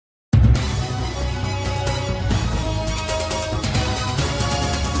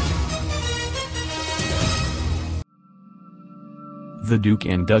The Duke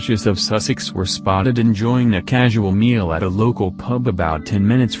and Duchess of Sussex were spotted enjoying a casual meal at a local pub about 10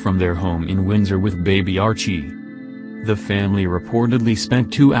 minutes from their home in Windsor with baby Archie. The family reportedly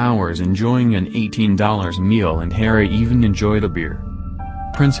spent 2 hours enjoying an $18 meal, and Harry even enjoyed a beer.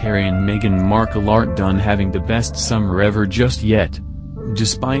 Prince Harry and Meghan Markle aren't done having the best summer ever just yet.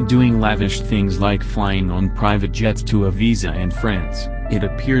 Despite doing lavish things like flying on private jets to Ibiza and France, it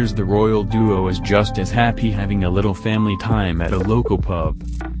appears the royal duo is just as happy having a little family time at a local pub.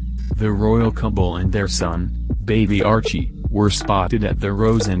 The royal couple and their son, baby Archie, were spotted at the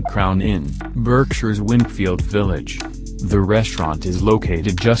Rose and Crown Inn, Berkshire's Winkfield Village. The restaurant is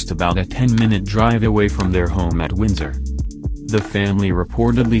located just about a 10-minute drive away from their home at Windsor. The family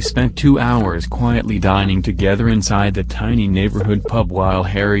reportedly spent 2 hours quietly dining together inside the tiny neighborhood pub while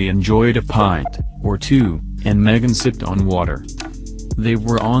Harry enjoyed a pint, or two, and Meghan sipped on water. They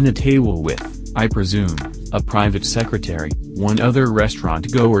were on a table with, I presume, a private secretary, one other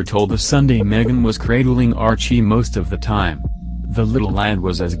restaurant-goer told The Sunday. Meghan was cradling Archie most of the time. The little lad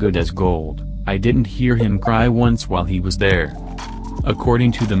was as good as gold. I didn't hear him cry once while he was there.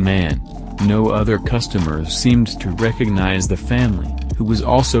 According to the man, no other customers seemed to recognize the family, who was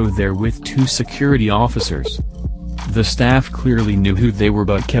also there with 2 security officers. The staff clearly knew who they were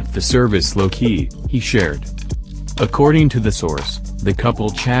but kept the service low-key, he shared. According to the source, the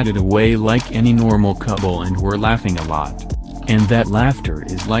couple chatted away like any normal couple and were laughing a lot. And that laughter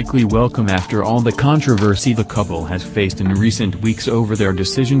is likely welcome after all the controversy the couple has faced in recent weeks over their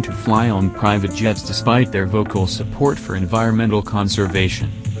decision to fly on private jets despite their vocal support for environmental conservation.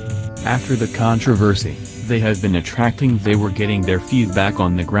 After the controversy, they have been they were getting their feet back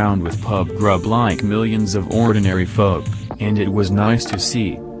on the ground with pub grub like millions of ordinary folk, and it was nice to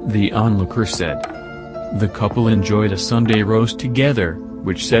see, the onlooker said. The couple enjoyed a Sunday roast together,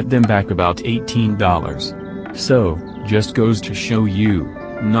 which set them back about $18. So, just goes to show you,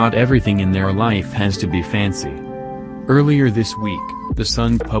 not everything in their life has to be fancy. Earlier this week, The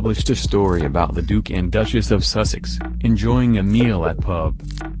Sun published a story about the Duke and Duchess of Sussex enjoying a meal at pub.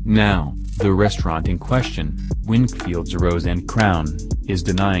 Now, the restaurant in question, Winkfield's Rose and Crown, is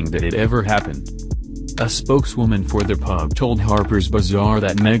denying that it ever happened. A spokeswoman for the pub told Harper's Bazaar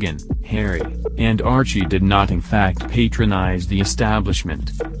that Meghan, Harry, and Archie did not in fact patronize the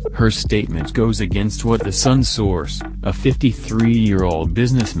establishment. Her statement goes against what the Sun source, a 53-year-old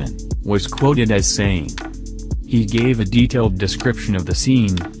businessman, was quoted as saying. He gave a detailed description of the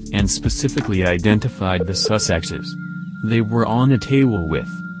scene, and specifically identified the Sussexes. They were on a table with,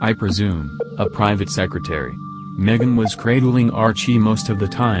 I presume, a private secretary. Meghan was cradling Archie most of the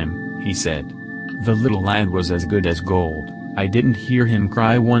time, he said. The little lad was as good as gold. I didn't hear him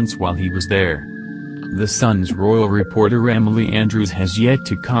cry once while he was there. The Sun's royal reporter Emily Andrews has yet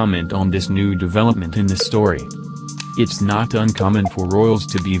to comment on this new development in the story. It's not uncommon for royals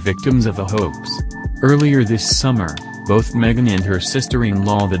to be victims of a hoax. Earlier this summer, both Meghan and her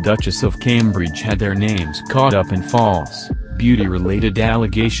sister-in-law the Duchess of Cambridge had their names caught up in false, beauty-related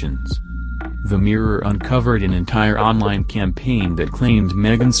allegations. The Mirror uncovered an entire online campaign that claimed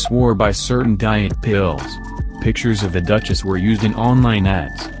Meghan swore by certain diet pills. Pictures of the Duchess were used in online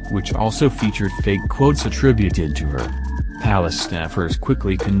ads, which also featured fake quotes attributed to her. Palace staffers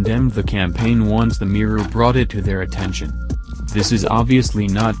quickly condemned the campaign once the Mirror brought it to their attention. This is obviously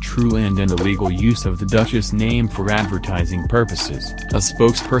not true and an illegal use of the Duchess name for advertising purposes, a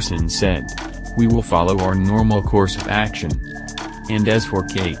spokesperson said. We will follow our normal course of action. And as for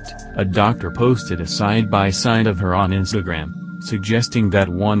Kate, a doctor posted a side-by-side of her on Instagram, suggesting that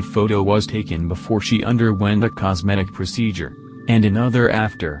one photo was taken before she underwent a cosmetic procedure, and another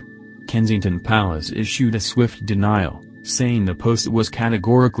after. Kensington Palace issued a swift denial, saying the post was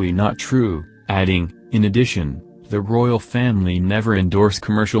categorically not true, adding, in addition, the royal family never endorsed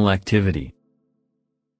commercial activity.